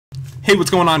Hey, what's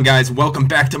going on, guys? Welcome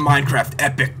back to Minecraft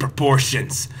Epic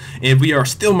Proportions. And we are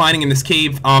still mining in this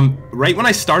cave. Right when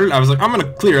I started, I was like, I'm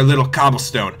gonna clear a little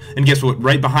cobblestone. And guess what?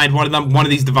 Right behind one of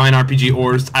these divine RPG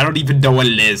ores, I don't even know what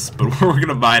it is, but we're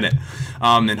gonna mine it.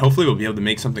 And hopefully we'll be able to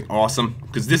make something awesome,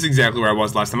 because this is exactly where I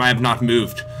was last time. I have not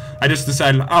moved. I just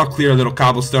decided I'll clear a little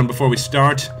cobblestone before we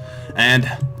start. And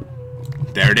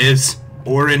there it is.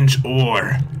 Orange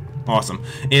ore. Awesome.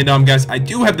 And guys, I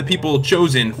do have the people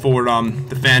chosen for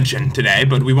the fansion today,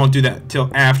 but we won't do that till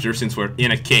after, since we're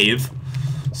in a cave.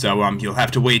 So you'll have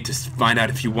to wait to find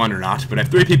out if you won or not. But I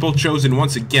have 3 people chosen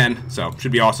once again, so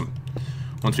should be awesome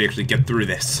once we actually get through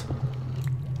this.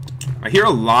 I hear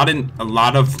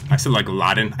I said like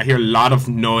Aladdin. I hear a lot of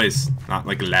noise, not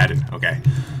like Aladdin. Okay.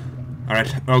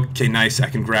 Alright, okay, nice, I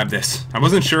can grab this. I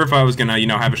wasn't sure if I was gonna,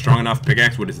 have a strong enough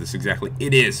pickaxe. What is this exactly?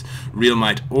 It is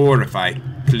Realmite, or if I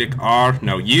click R,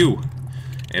 no, U,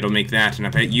 it'll make that, and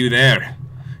if I hit U there,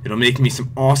 it'll make me some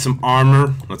awesome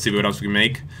armor. Let's see what else we can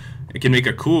make. It can make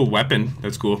a cool weapon,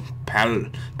 that's cool,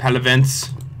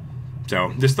 palavents.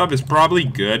 So, this stuff is probably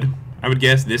good. I would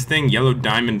guess this thing, yellow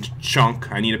diamond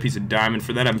chunk. I need a piece of diamond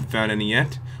for that, I haven't found any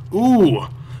yet. Ooh,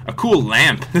 a cool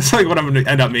lamp. That's like what I'm gonna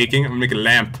end up making. I'm gonna make a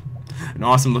lamp. An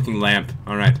awesome looking lamp.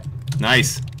 Alright.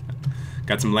 Nice.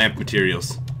 Got some lamp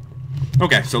materials.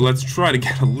 Okay, so let's try to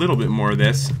get a little bit more of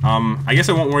this. I guess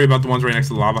I won't worry about the ones right next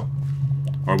to the lava.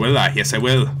 Or will I? Yes, I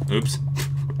will. Oops.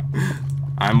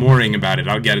 I'm worrying about it.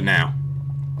 I'll get it now.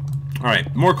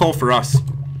 Alright, more coal for us.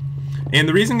 And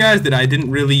the reason, guys, that I didn't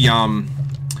really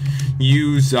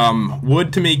use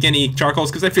wood to make any charcoals,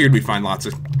 because I figured we'd find lots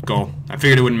of coal. I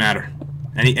figured it wouldn't matter.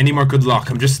 Any more good luck.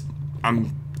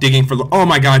 I'm digging for, oh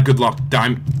my god, good luck.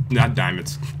 Not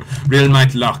diamonds.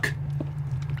 Realmite luck.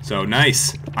 So,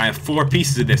 nice. I have 4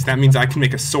 pieces of this. That means I can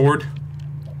make a sword.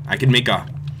 I can make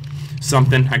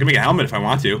something. I can make a helmet if I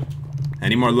want to.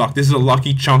 Any more luck? This is a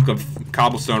lucky chunk of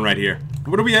cobblestone right here.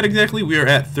 What are we at exactly? We are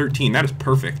at 13. That is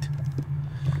perfect.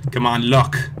 Come on,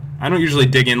 luck. I don't usually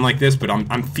dig in like this, but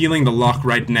I'm feeling the luck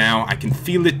right now. I can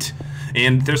feel it.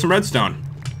 And there's some redstone.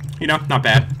 Not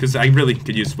bad, because I really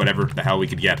could use whatever the hell we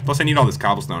could get. Plus, I need all this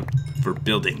cobblestone for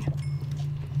building.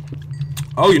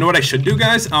 Oh, you know what I should do,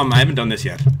 guys? I haven't done this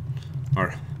yet.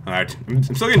 Alright. I'm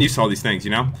still getting used to all these things,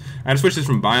 I had to switch this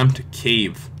from biome to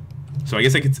cave. So I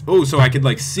guess I could... Oh, so I could,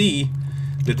 like, see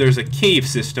that there's a cave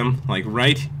system, like,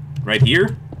 right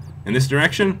here? In this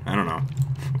direction? I don't know.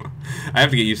 I have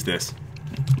to get used to this.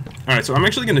 Alright, so I'm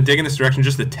actually going to dig in this direction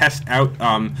just to test out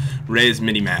Ray's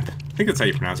minimap. I think that's how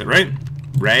you pronounce it, right?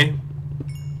 Ray?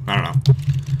 I don't know.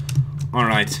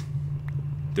 Alright.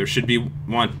 There should be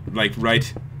one, like,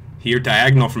 right here,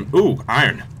 diagonal from... Ooh,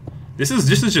 iron. This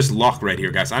is just luck right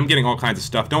here, guys. I'm getting all kinds of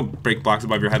stuff. Don't break blocks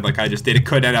above your head like I just did. It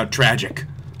could end out tragic.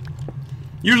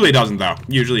 Usually it doesn't, though.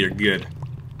 Usually you're good.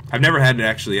 I've never had to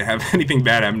actually have anything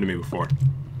bad happen to me before.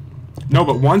 No,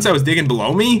 but once I was digging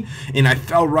below me, and I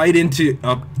fell right into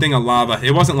a thing of lava.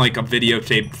 It wasn't like a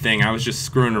videotape thing. I was just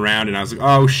screwing around, and I was like,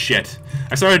 oh, shit.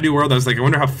 I started to do World. I was like, I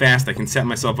wonder how fast I can set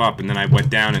myself up, and then I went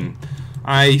down, and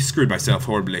I screwed myself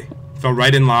horribly. Fell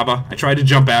right in lava. I tried to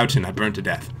jump out, and I burned to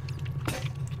death.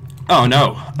 Oh,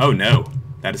 no. Oh, no.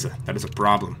 That is a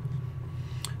problem.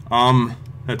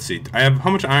 Let's see. How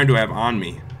much iron do I have on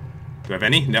me? Do I have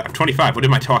any? No, I have 25. What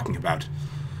am I talking about?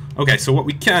 Okay, so what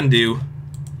we can do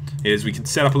is we can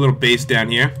set up a little base down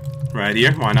here. Right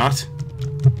here. Why not?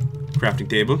 Crafting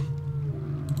table.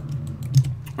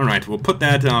 Alright, we'll put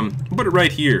that, we'll put it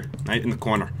right here, right in the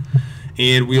corner.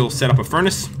 And we'll set up a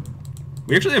furnace.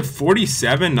 We actually have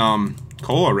 47,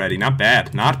 coal already. Not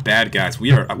bad. Not bad, guys.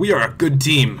 We are a good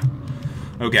team.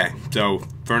 Okay, so,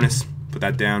 furnace. Put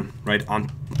that down right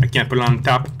on, I can't put it on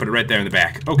top, put it right there in the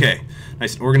back. Okay,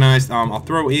 nice and organized. I'll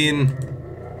throw in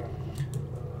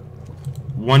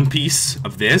 1 piece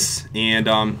of this and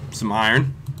some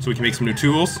iron so we can make some new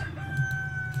tools.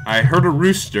 I heard a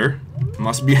rooster.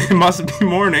 Must be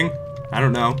morning. I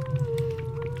don't know.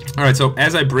 Alright, so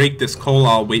as I break this coal,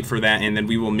 I'll wait for that, and then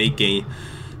we will make a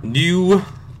new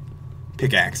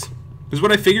pickaxe. Because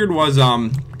what I figured was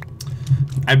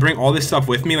I'd bring all this stuff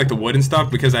with me, like the wood and stuff,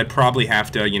 because I'd probably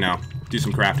have to, do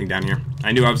some crafting down here.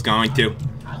 I knew I was going to.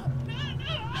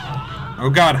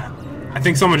 Oh god, I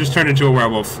think someone just turned into a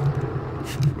werewolf.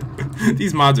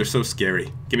 These mods are so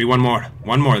scary. Give me one more.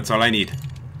 One more, that's all I need.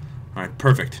 Alright,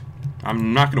 perfect.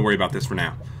 I'm not going to worry about this for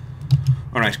now.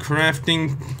 Alright,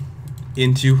 crafting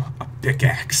into a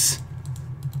pickaxe.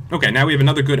 Okay, now we have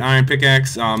another good iron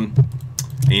pickaxe, and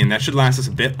that should last us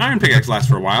a bit. Iron pickaxe lasts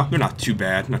for a while. They're not too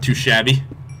bad, not too shabby.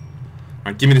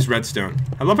 Alright, give me this redstone.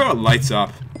 I love how it lights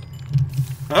up.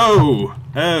 Oh!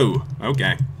 Oh!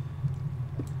 Okay.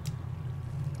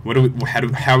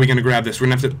 How are we gonna grab this? We're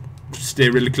gonna have to stay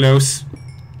really close.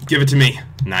 Give it to me.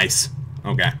 Nice.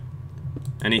 Okay.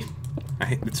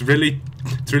 It's really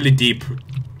deep.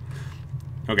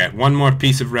 Okay, one more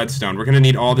piece of redstone. We're gonna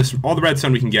need all the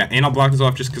redstone we can get, and I'll block this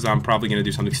off just because I'm probably gonna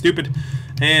do something stupid.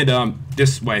 And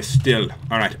this way still.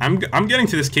 All right, I'm getting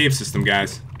to this cave system,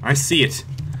 guys. I see it.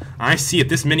 I see it.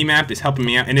 This mini map is helping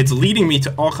me out, and it's leading me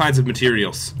to all kinds of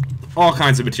materials. All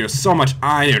kinds of materials. So much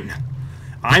iron.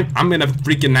 I'm gonna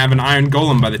freaking have an iron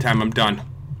golem by the time I'm done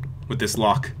with this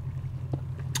lock.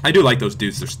 I do like those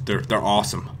dudes. They're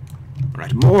awesome. All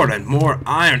right, more and more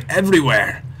iron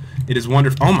everywhere. It is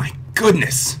wonderful. Oh my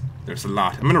goodness, there's a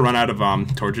lot. I'm gonna run out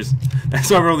of torches. That's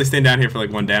why we're only staying down here for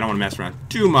like one day. I don't want to mess around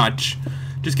too much.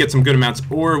 Just get some good amounts,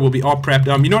 or we'll be all prepped.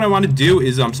 You know what I want to do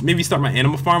is maybe start my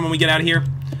animal farm when we get out of here.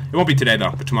 It won't be today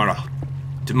though, but tomorrow.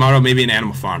 Tomorrow maybe an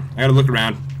animal farm. I gotta look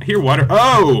around. I hear water.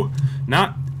 Oh,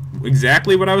 not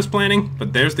exactly what I was planning,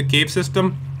 but there's the cave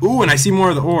system. Ooh, and I see more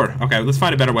of the ore. Okay, let's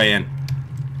find a better way in.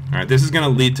 All right, this is gonna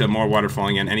lead to more water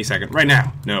falling in any second. Right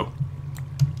now, no.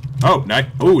 Oh,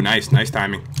 nice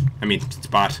timing. I mean,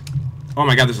 spot. Oh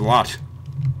my God, there's a lot.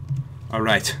 All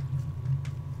right.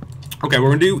 Okay, what we're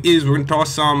gonna do is we're gonna toss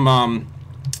some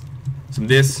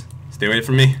this. Stay away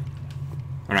from me.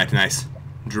 All right, nice.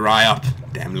 Dry up,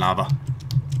 damn lava.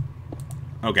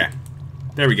 Okay,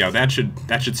 there we go. That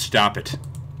should stop it.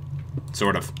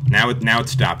 Sort of. Now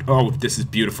it's stopped. Oh, this is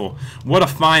beautiful. What a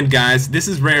find, guys. This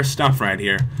is rare stuff right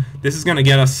here. This is gonna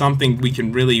get us something we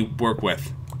can really work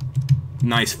with.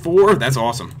 Nice. 4. That's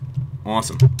awesome.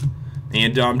 Awesome.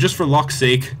 And just for luck's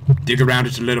sake, dig around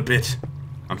it a little bit.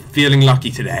 I'm feeling lucky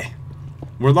today.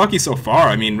 We're lucky so far.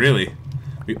 I mean, really.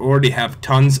 We already have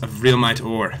tons of realmite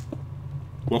ore.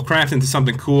 We'll craft into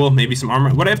something cool, maybe some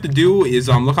armor. What I have to do is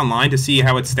look online to see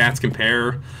how its stats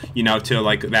compare, you know, to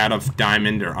like that of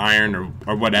diamond or iron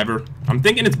or whatever. I'm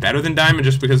thinking it's better than diamond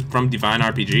just because from Divine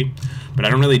RPG, but I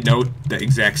don't really know the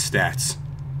exact stats.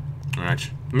 All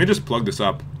right, let me just plug this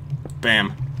up.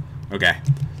 Bam. Okay.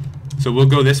 So we'll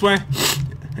go this way,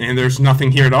 and there's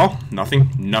nothing here at all. Nothing.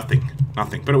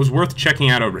 But it was worth checking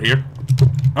out over here.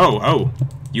 Oh,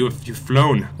 you've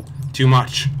flown too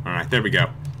much. All right, there we go.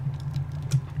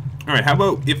 All right, how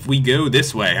about if we go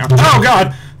this way? Oh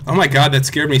God! Oh my God, that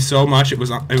scared me so much. It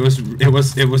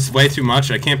was way too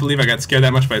much. I can't believe I got scared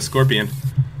that much by a scorpion.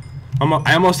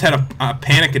 I almost had a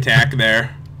panic attack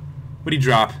there. What do you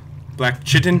drop? Black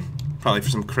chitin? Probably for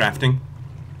some crafting.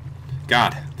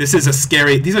 God, these are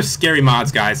scary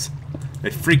mods, guys.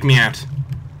 They freak me out.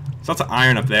 There's lots of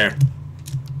iron up there.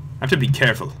 I have to be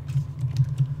careful.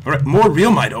 All right, more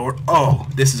realmite ore. Oh,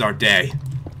 this is our day.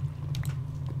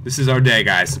 This is our day,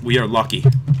 guys. We are lucky.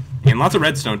 And lots of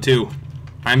redstone, too.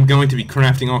 I'm going to be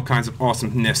crafting all kinds of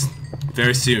awesomeness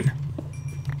very soon.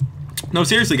 No,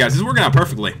 seriously, guys, this is working out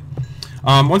perfectly.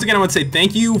 Once again, I want to say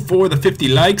thank you for the 50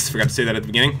 likes. Forgot to say that at the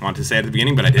beginning. Wanted to say it at the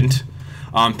beginning, but I didn't.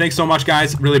 Thanks so much,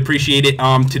 guys. Really appreciate it.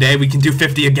 Today, we can do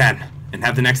 50 again and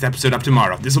have the next episode up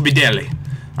tomorrow. This will be daily.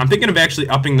 I'm thinking of actually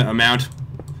upping the amount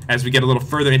as we get a little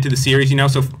further into the series, you know,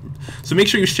 so make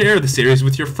sure you share the series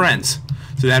with your friends.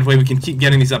 So that way we can keep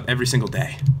getting these up every single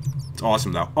day. It's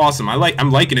awesome though. Awesome.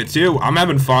 I'm liking it too. I'm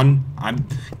having fun. I'm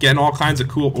getting all kinds of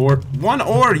cool ore. One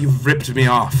ore, you've ripped me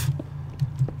off.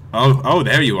 Oh,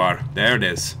 there you are. There it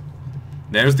is.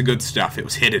 There's the good stuff. It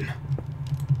was hidden.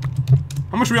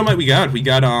 How much realmite we got? We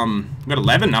got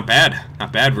 11. Not bad.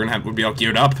 Not bad. We'll be all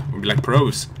geared up. We'll be like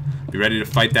pros. Be ready to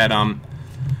fight that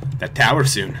that tower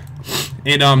soon.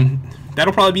 And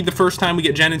that'll probably be the first time we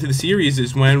get Jen into the series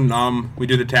is when we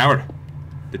do the tower.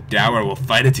 The tower, we'll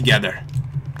fight it together.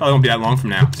 Probably won't be that long from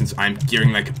now, since I'm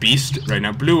gearing like a beast right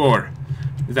now. Blue ore.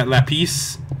 Is that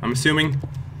lapis? I'm assuming.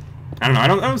 I don't know. I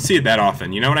don't see it that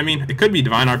often. You know what I mean? It could be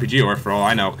Divine RPG ore for all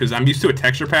I know, because I'm used to a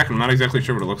texture pack and I'm not exactly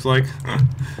sure what it looks like.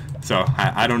 So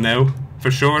I don't know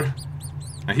for sure.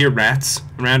 I hear rats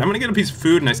around. I'm gonna get a piece of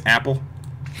food, a nice apple.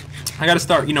 I gotta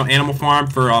start, you know, animal farm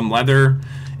for leather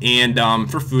and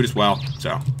for food as well.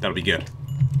 So that'll be good.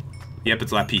 Yep,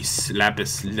 it's lapis,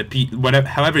 whatever,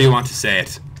 however you want to say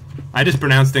it. I just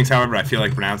pronounce things however I feel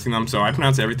like pronouncing them, so I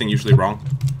pronounce everything usually wrong.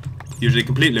 Usually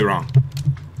completely wrong.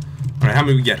 Alright, how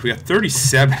many we get? We got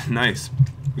 37. Nice.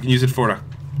 We can use it for a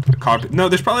carpet. No,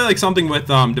 there's probably like something with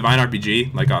Divine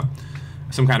RPG, like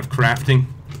some kind of crafting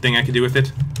thing I could do with it,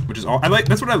 which is all I like.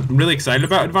 That's what I'm really excited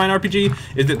about Divine RPG,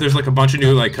 is that there's like a bunch of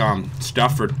new like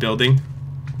stuff for building.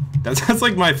 That's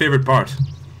like my favorite part.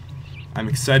 I'm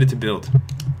excited to build.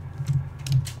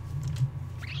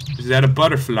 Is that a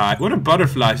butterfly? What are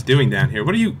butterflies doing down here?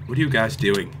 What are you guys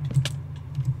doing?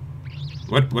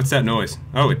 What's that noise?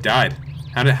 Oh, it died.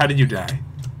 How did you die?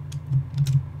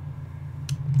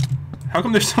 How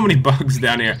come there's so many bugs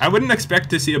down here? I wouldn't expect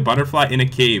to see a butterfly in a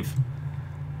cave.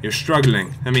 You're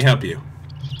struggling. Let me help you.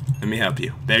 Let me help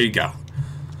you. There you go.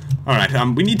 All right.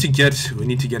 We need to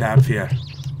get out of here.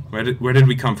 Where did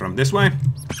we come from? This way?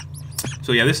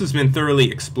 So yeah, this has been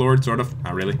thoroughly explored, sort of.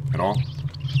 Not really at all.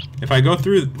 If I go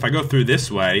through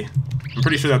this way, I'm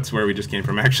pretty sure that's where we just came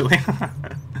from, actually.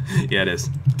 Yeah, it is.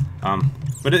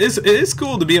 But it is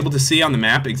cool to be able to see on the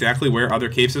map exactly where other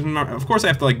cave systems are. Of course, I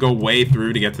have to like go way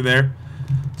through to get to there.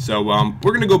 So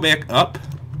we're gonna go back up.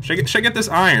 Should I get this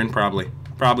iron? Probably.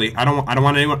 I don't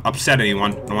want anyone upset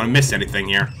anyone. I don't want to miss anything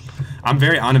here. I'm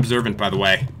very unobservant, by the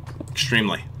way.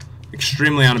 Extremely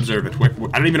unobservant. I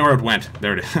don't even know where it went.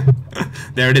 There it is.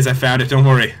 There it is. I found it. Don't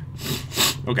worry.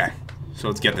 Okay. So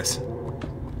let's get this.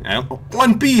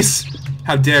 One piece!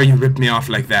 How dare you rip me off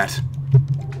like that?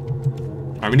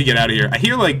 I'm gonna get out of here. I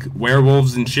hear like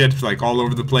werewolves and shit like all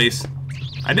over the place.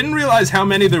 I didn't realize how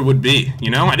many there would be,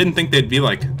 you know? I didn't think they'd be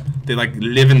like, they like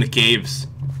live in the caves.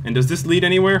 And does this lead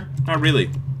anywhere? Not really.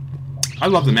 I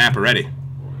love the map already.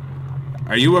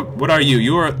 Are you what are you?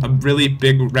 You are a really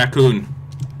big raccoon.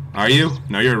 Are you?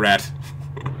 No, you're a rat.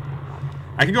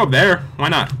 I could go up there. Why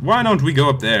not? Why don't we go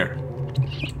up there?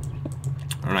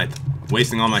 Alright.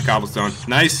 Wasting all my cobblestone.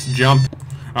 Nice jump.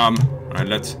 Alright,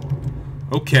 let's...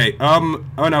 Okay, oh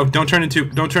no, don't turn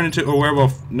into a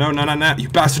werewolf. No, not that. You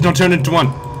bastard, don't turn into one.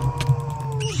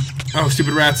 Oh,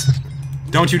 stupid rats.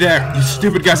 Don't you dare. You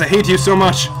stupid guys, I hate you so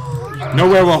much. No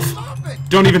werewolf.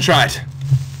 Don't even try it.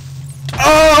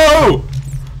 Oh!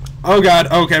 Oh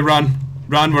god, okay, run.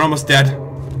 Run, we're almost dead.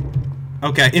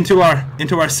 Okay, into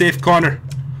our safe corner.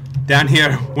 Down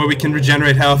here, where we can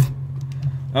regenerate health.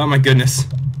 Oh my goodness.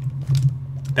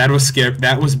 That was scary.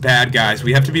 That was bad, guys.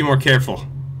 We have to be more careful.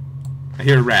 I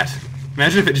hear a rat.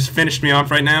 Imagine if it just finished me off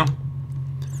right now.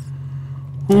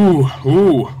 Ooh.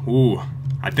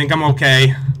 I think I'm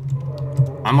okay.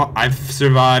 I've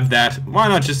survived that. Why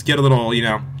not just get a little, you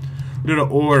know,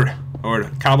 little ore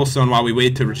or cobblestone while we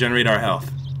wait to regenerate our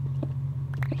health?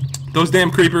 Those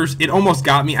damn creepers, it almost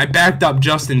got me. I backed up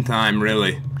just in time,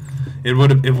 really.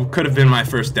 It could have been my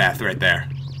first death right there.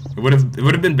 It would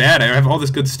have been bad. I have all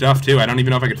this good stuff too. I don't even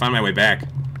know if I could find my way back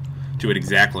to it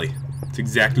exactly. Its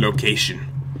exact location.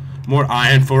 More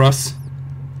iron for us.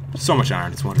 So much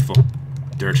iron, it's wonderful.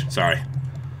 Dirt, sorry.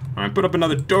 Alright, put up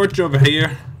another torch over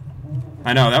here.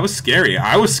 I know, that was scary.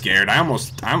 I was scared.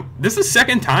 This is the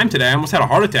second time today. I almost had a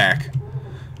heart attack.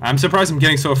 I'm surprised I'm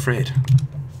getting so afraid.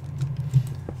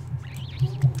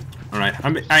 Alright,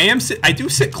 I do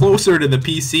sit closer to the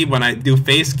PC when I do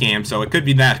face cam, so it could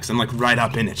be that, because I'm like right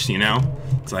up in it, you know?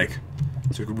 It's like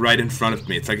right in front of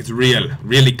me. It's like it's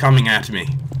really coming at me.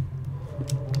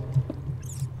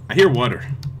 I hear water.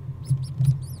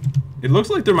 It looks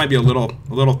like there might be a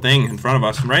little thing in front of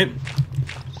us, right?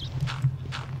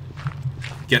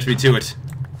 Get me to it.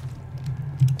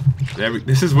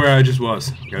 This is where I just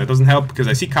was. Okay, that doesn't help because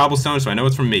I see cobblestone, so I know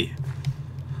it's from me.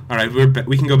 Alright,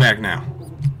 we can go back now.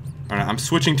 Alright, I'm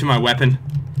switching to my weapon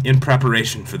in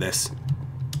preparation for this.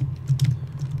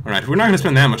 Alright, we're not going to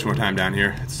spend that much more time down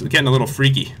here. It's getting a little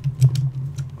freaky.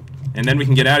 And then we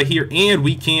can get out of here, and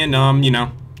we can, you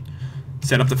know,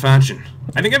 set up the function.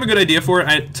 I think I have a good idea for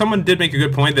it. Someone did make a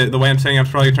good point that the way I'm setting up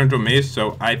is probably going to turn into a maze,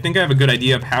 so I think I have a good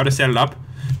idea of how to set it up.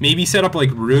 Maybe set up,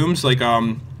 like, rooms, like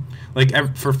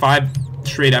for 5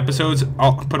 straight episodes,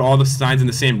 I'll put all the signs in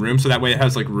the same room, so that way it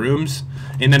has, like, rooms.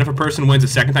 And then if a person wins a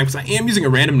second time, because I am using a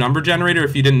random number generator,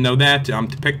 if you didn't know that,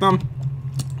 to pick them.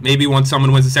 Maybe once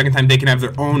someone wins the second time, they can have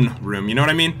their own room, you know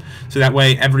what I mean? So that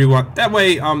way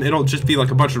it'll just be like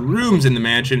a bunch of rooms in the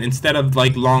mansion instead of,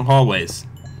 like, long hallways.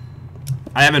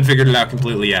 I haven't figured it out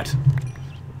completely yet.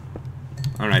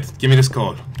 Alright, give me this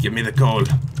coal. Give me the coal.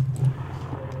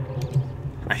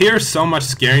 I hear so much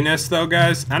scariness, though,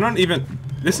 guys. I don't even...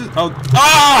 This is... Oh...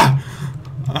 Ah!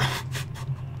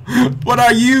 What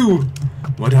are you?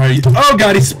 What are you? Oh,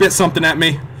 God, he spit something at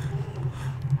me.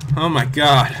 Oh, my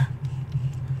God.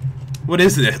 What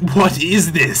is this? What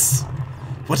is this?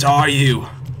 What are you?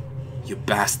 You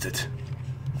bastard.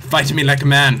 Fight me like a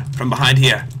man from behind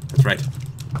here. That's right.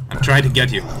 I'm trying to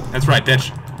get you. That's right,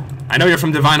 bitch. I know you're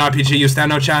from Divine RPG. You stand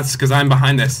no chance because I'm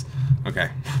behind this. Okay.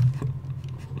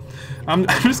 I'm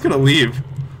just gonna leave.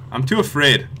 I'm too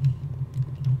afraid.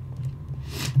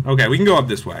 Okay, we can go up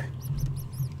this way.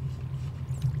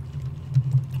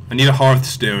 I need a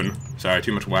hearthstone. Sorry,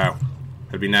 too much WoW.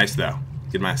 That'd be nice, though.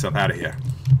 Get myself out of here.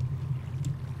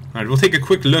 Alright, we'll take a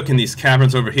quick look in these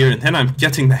caverns over here, and then I'm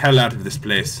getting the hell out of this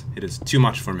place. It is too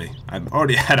much for me. I've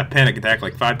already had a panic attack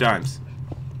like 5 times.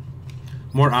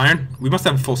 More iron? We must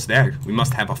have a full stack. We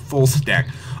must have a full stack.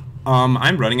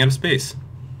 I'm running out of space.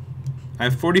 I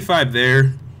have 45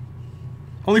 there.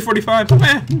 Only 45?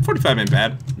 Eh, 45 ain't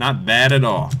bad. Not bad at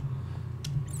all.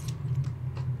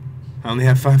 I only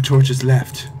have 5 torches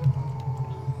left.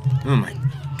 Oh my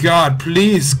god,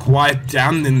 please quiet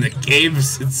down in the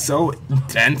caves. It's so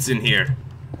intense in here.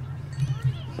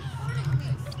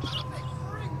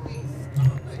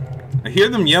 I hear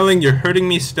them yelling, "You're hurting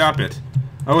me, stop it."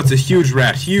 Oh, it's a huge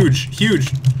rat. Huge,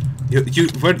 huge. You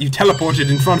teleported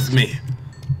in front of me.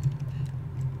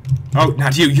 Oh,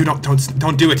 not you. You don't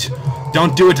do it.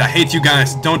 Don't do it. I hate you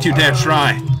guys. Don't you dare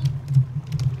try.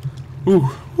 Ooh,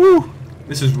 woo.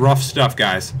 This is rough stuff,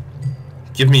 guys.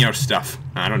 Give me your stuff.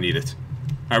 I don't need it.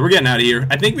 Alright, we're getting out of here.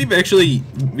 I think we've actually,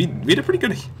 we had a pretty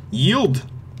good yield.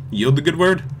 Yield a good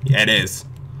word? Yeah, it is.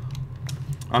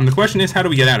 The question is, how do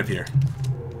we get out of here?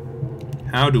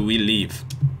 How do we leave?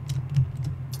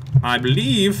 I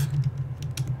believe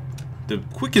the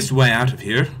quickest way out of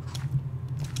here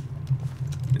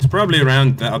is probably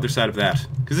around the other side of that.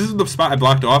 Because this is the spot I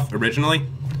blocked off originally.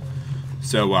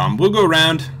 So, we'll go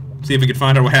around, see if we can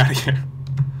find our way out of here.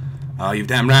 Oh, you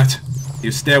damn rat.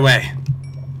 You stay away.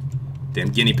 Damn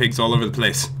guinea pigs all over the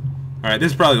place. Alright,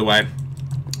 this is probably the way.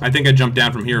 I think I jumped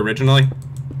down from here originally.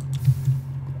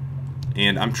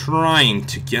 And I'm trying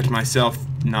to get myself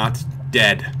not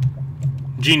dead.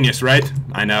 Genius, right?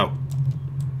 I know.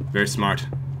 Very smart.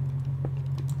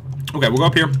 Okay, we'll go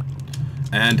up here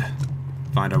and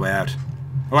find our way out.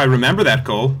 Oh, I remember that,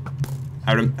 Cole.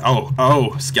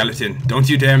 Oh, skeleton. Don't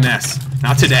you dare mess.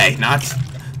 Not today.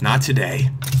 Not today.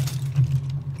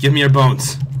 Give me your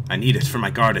bones. I need it for my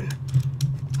garden.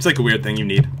 It's like a weird thing you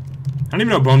need. I don't even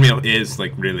know what bone meal is,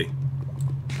 like, really.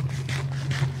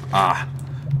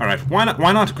 Alright, why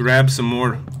not grab some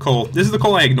more coal? This is the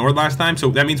coal I ignored last time, so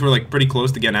that means we're, like, pretty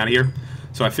close to getting out of here.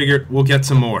 So I figure we'll get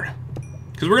some more.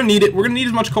 Because we're gonna need it. We're gonna need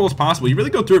as much coal as possible. You really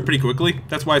go through it pretty quickly.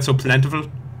 That's why it's so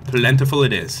plentiful. Plentiful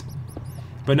it is.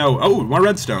 But no, oh, more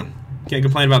redstone. Can't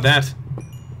complain about that.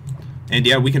 And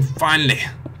yeah, we can finally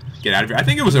get out of here. I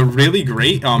think it was a really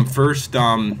great first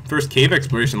cave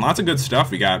exploration. Lots of good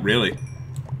stuff we got, really.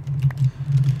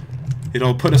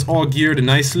 It'll put us all geared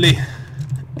nicely,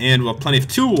 and we'll have plenty of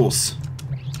tools,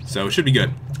 so it should be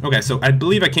good. Okay, so I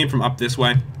believe I came from up this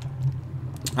way.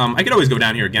 I could always go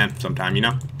down here again sometime, you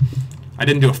know. I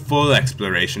didn't do a full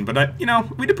exploration, but you know,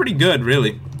 we did pretty good,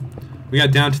 really. We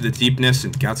got down to the deepness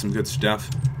and got some good stuff.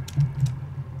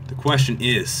 The question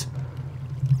is,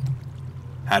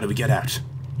 how do we get out?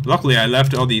 Luckily, I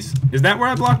left all these... Is that where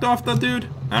I blocked off the dude?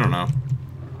 I don't know.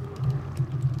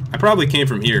 I probably came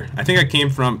from here. I think I came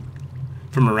from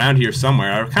around here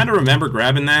somewhere. I kind of remember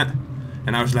grabbing that,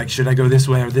 and I was like, should I go this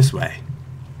way or this way?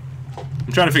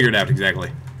 I'm trying to figure it out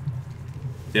exactly.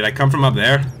 Did I come from up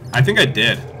there? I think I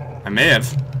did. I may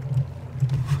have.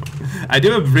 I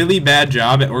do a really bad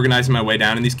job at organizing my way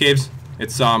down in these caves.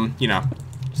 It's, you know,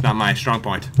 it's not my strong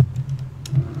point.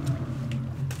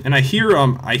 And I hear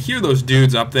those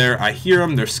dudes up there. I hear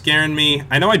them. They're scaring me.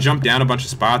 I know I jumped down a bunch of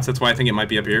spots. That's why I think it might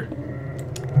be up here.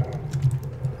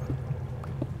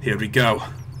 Here we go.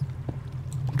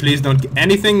 Please don't get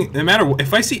anything. No matter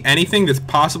if I see anything that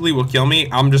possibly will kill me,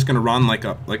 I'm just gonna run like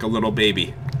a little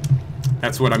baby.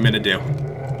 That's what I'm gonna do.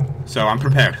 So I'm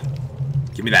prepared.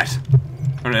 Give me that.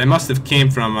 All right, I must have came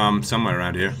from somewhere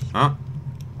around here. Huh?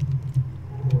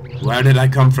 Where did I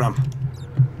come from?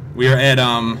 We are at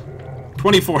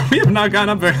 24. We have not gotten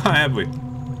up very high, have we?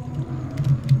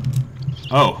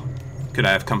 Oh, could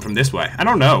I have come from this way? I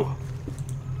don't know.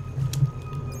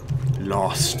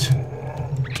 Lost.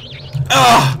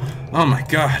 Ah! Oh my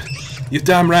god. You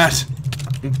damn rat.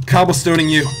 I'm cobblestoning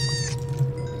you.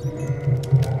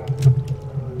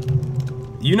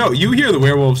 You know, you hear the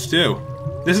werewolves too.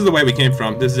 This is the way we came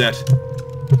from. This is it.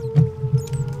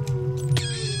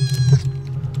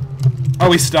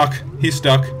 Oh, he's stuck. He's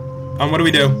stuck. What do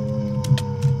we do?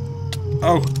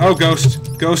 Oh,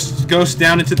 ghost. Ghost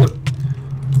down into the...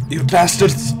 You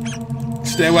bastards.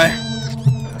 Stay away.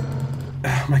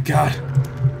 Oh my god.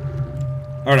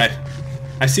 Alright.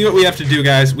 I see what we have to do,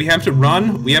 guys. We have to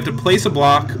run. We have to place a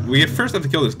block. We first have to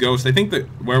kill this ghost. I think the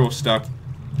werewolf's stuck.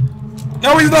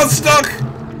 No, he's not stuck!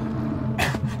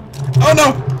 Oh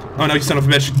no! Oh no, you son of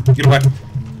a bitch. Get away.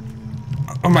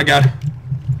 Oh my god.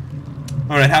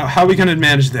 Alright, how are we gonna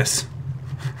manage this?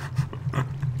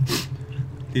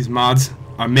 These mods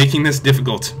are making this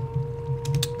difficult.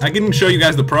 I can show you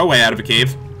guys the pro way out of a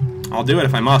cave. I'll do it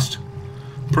if I must.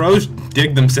 Pros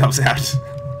dig themselves out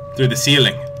through the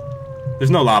ceiling.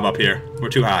 There's no lava up here. We're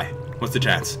too high. What's the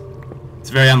chance? It's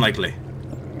very unlikely.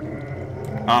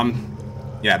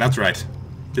 Yeah, that's right.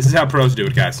 This is how pros do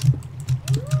it, guys.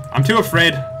 I'm too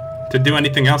afraid to do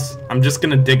anything else. I'm just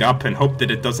gonna dig up and hope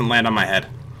that it doesn't land on my head.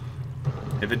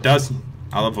 If it does,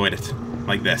 I'll avoid it.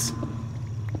 like this.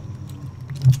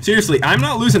 Seriously, I'm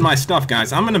not losing my stuff,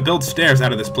 guys. I'm gonna build stairs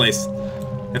out of this place,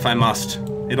 if I must.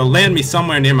 It'll land me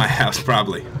somewhere near my house,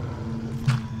 probably.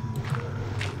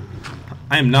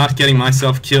 I am not getting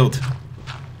myself killed.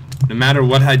 No matter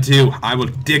what I do, I will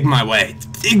dig my way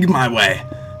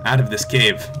out of this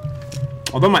cave.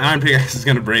 Although my iron pickaxe is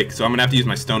gonna break, so I'm gonna have to use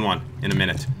my stone one in a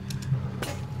minute.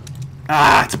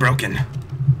 Ah, it's broken.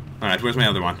 Alright, where's my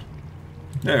other one?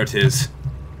 There it is.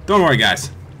 Don't worry,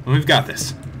 guys. We've got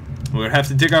this. We'll have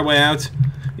to dig our way out.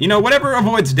 You know, whatever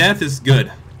avoids death is good.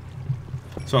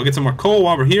 So I'll get some more coal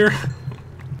while we're here.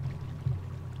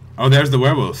 Oh, there's the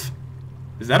werewolf.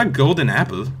 Is that a golden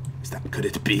apple? Could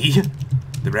it be?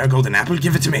 The rare golden apple?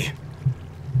 Give it to me.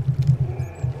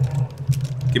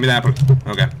 Give me the apple.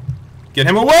 Okay. Get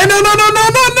him away! No, no, no, no,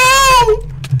 no, no!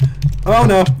 Oh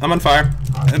no, I'm on fire.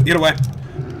 Get away.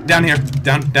 Down here.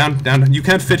 Down. You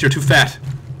can't fit, you're too fat.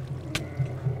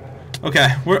 Okay,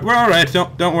 we're alright.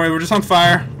 Don't worry, we're just on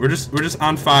fire. We're just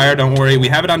on fire, don't worry. We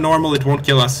have it on normal, it won't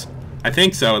kill us. I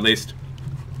think so, at least.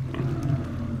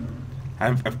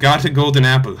 I've got a golden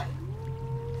apple.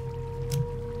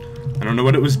 I don't know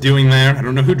what it was doing there. I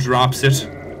don't know who drops it.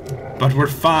 But we're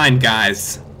fine,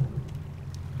 guys.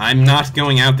 I'm not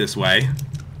going out this way.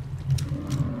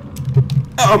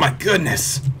 Oh my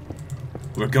goodness!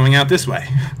 We're going out this way.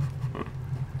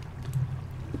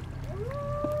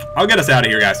 I'll get us out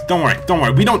of here, guys. Don't worry.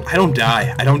 I don't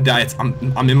die.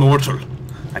 I'm immortal.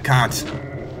 I can't.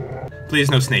 Please,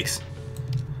 no snakes.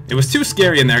 It was too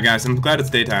scary in there, guys. I'm glad it's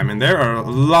daytime. And there are a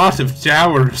lot of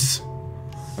towers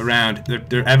around.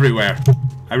 They're everywhere.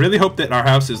 I really hope that our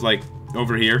house is, like,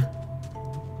 over here.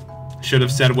 Should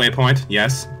have set a waypoint.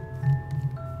 Yes.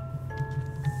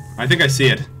 I think I see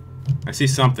it. I see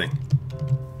something.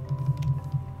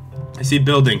 I see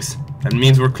buildings. That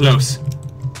means we're close.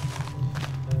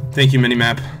 Thank you,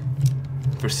 Minimap,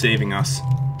 for saving us.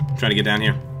 I'm trying to get down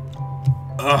here.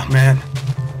 Oh, man.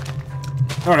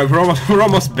 Alright, we're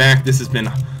almost back. This has been...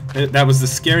 That was the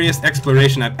scariest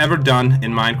exploration I've ever done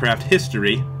in Minecraft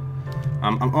history.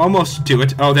 I'm almost to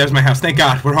it. Oh, there's my house. Thank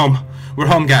God. We're home. We're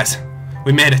home, guys.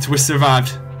 We made it. We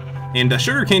survived. And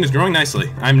sugarcane is growing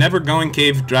nicely. I'm never going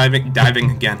cave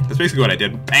diving again. That's basically what I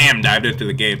did. Bam! Dived into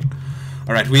the cave.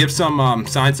 Alright, we have some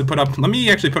signs to put up. Let me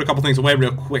actually put a couple things away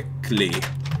real quickly.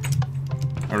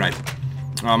 Alright.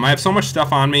 I have so much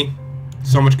stuff on me.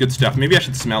 So much good stuff. Maybe I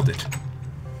should smelt it.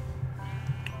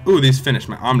 Ooh, these finished.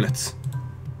 My omelets.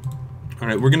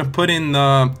 Alright, we're gonna put in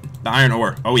the iron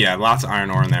ore. Oh yeah, lots of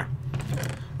iron ore in there.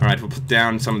 Alright, we'll put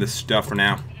down some of this stuff for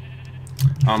now.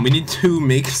 We need to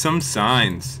make some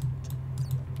signs.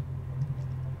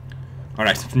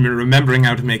 Alright, remembering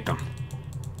how to make them.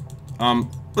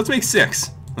 Let's make 6.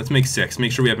 Let's make 6.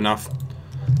 Make sure we have enough.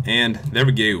 And there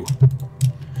we go.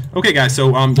 Okay, guys,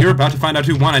 so you're about to find out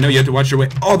who won. I know you have to watch your way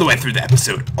all the way through the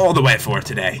episode. All the way for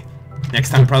today. Next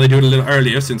time, probably do it a little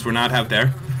earlier since we're not out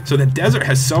there. So the desert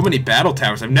has so many battle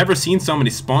towers. I've never seen so many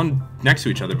spawn next to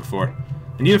each other before.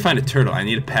 I need to find a turtle. I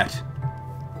need a pet.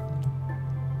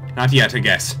 Not yet, I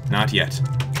guess. Not yet.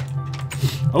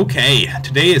 Okay,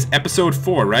 today is episode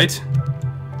 4, right?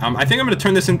 I think I'm gonna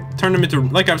turn them into,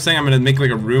 like I was saying, I'm gonna make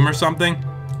like a room or something.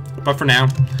 But for now,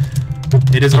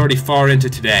 it is already far into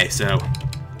today, so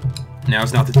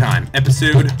now's not the time.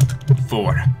 Episode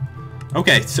 4.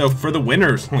 Okay, so for the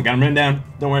winners, I got them written down.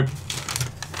 Don't worry.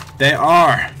 They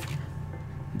are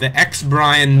the X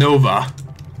Brian Nova.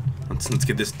 Let's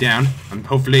get this down.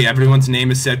 Hopefully everyone's name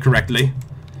is said correctly.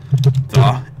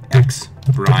 The X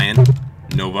Brian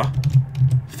Nova.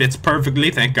 Fits perfectly,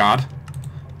 thank God.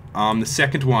 The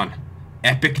second one,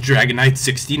 Epic Dragonite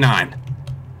 69.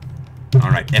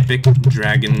 Alright, Epic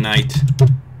Dragonite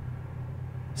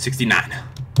 69.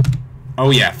 Oh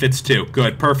yeah, fits too.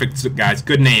 Good, perfect, guys.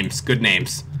 Good names, good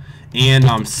names.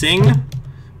 And Sing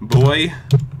Boy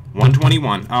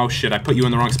 121. Oh shit, I put you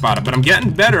in the wrong spot, but I'm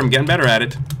getting better at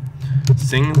it.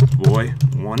 Sing Boy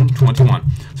 121.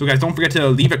 So guys, don't forget to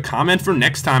leave a comment for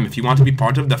next time if you want to be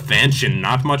part of the fanshin.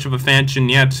 Not much of a fanshin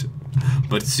yet,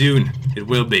 but soon it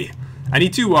will be. I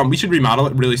need to, we should remodel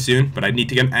it really soon, but I need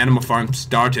to get an animal farm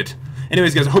started.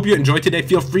 Anyways, guys, I hope you enjoyed today.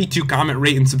 Feel free to comment,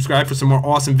 rate, and subscribe for some more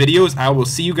awesome videos. I will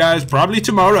see you guys probably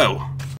tomorrow.